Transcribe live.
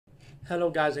Hello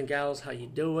guys and gals, how you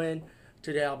doing?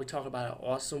 Today I'll be talking about an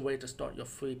awesome way to start your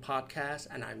free podcast,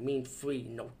 and I mean free,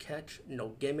 no catch, no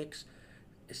gimmicks.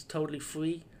 It's totally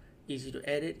free, easy to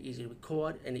edit, easy to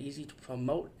record, and easy to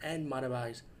promote and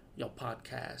monetize your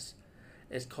podcast.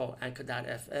 It's called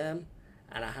Anchor.fm,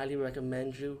 and I highly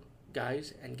recommend you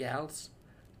guys and gals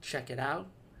check it out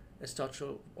and start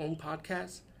your own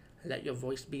podcast and let your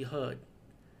voice be heard.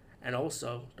 And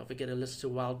also, don't forget to listen to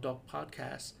Wild Dog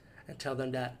Podcast and tell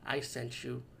them that I sent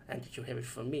you and that you hear it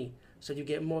from me. So you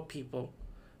get more people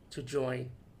to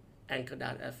join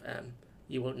Anchor.fm.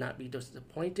 You will not be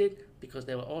disappointed because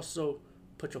they will also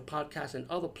put your podcast in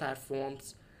other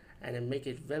platforms and then make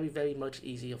it very, very much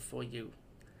easier for you.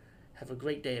 Have a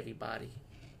great day, everybody.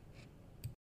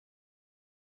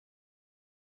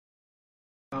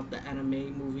 Of the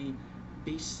anime movie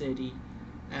Beast City,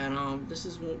 and this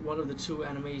is one of the two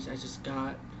animes I just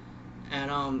got, and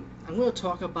I'm going to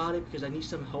talk about it because I need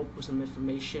some help with some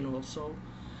information also.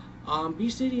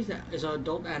 Beast City is an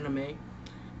adult anime,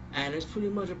 and it's pretty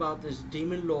much about this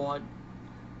demon lord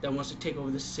that wants to take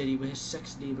over the city with his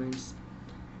sex demons,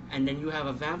 and then you have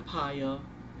a vampire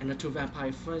and the two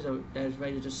vampire friends that is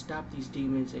ready to stop these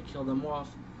demons and kill them off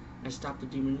and stop the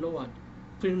demon lord.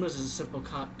 Pretty much is a simple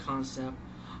concept.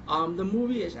 The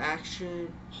movie is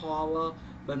action, horror,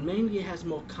 but mainly it has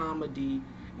more comedy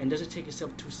and doesn't take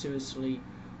itself too seriously.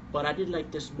 But I did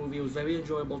like this movie. It was very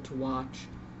enjoyable to watch.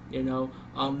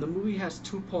 The movie has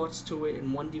two parts to it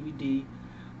and one DVD.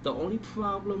 The only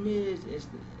problem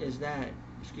is that,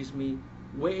 excuse me,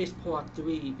 where is part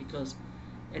three? Because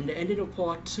in the ending of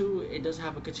part two, it does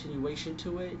have a continuation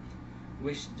to it,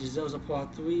 which deserves a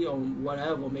part three or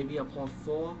whatever, maybe a part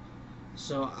four.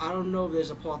 So I don't know if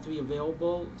there's a part three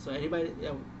available. So anybody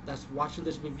that's watching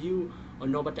this review or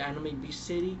know about the anime Beast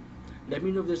City, let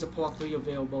me know if there's a part three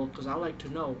available because I like to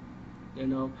know. You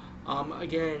know,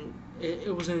 again,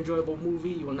 it was an enjoyable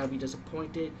movie. You will not be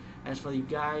disappointed. As for you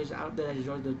guys out there that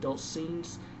enjoy the adult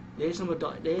scenes, there's a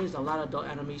lot of adult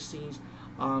anime scenes.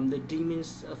 The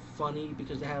demons are funny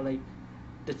because they have like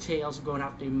the tails going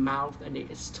out their mouth and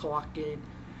it's talking.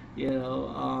 You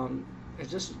know, it's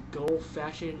just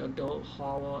old-fashioned adult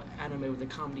horror anime with a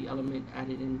comedy element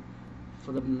added in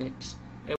for the mix.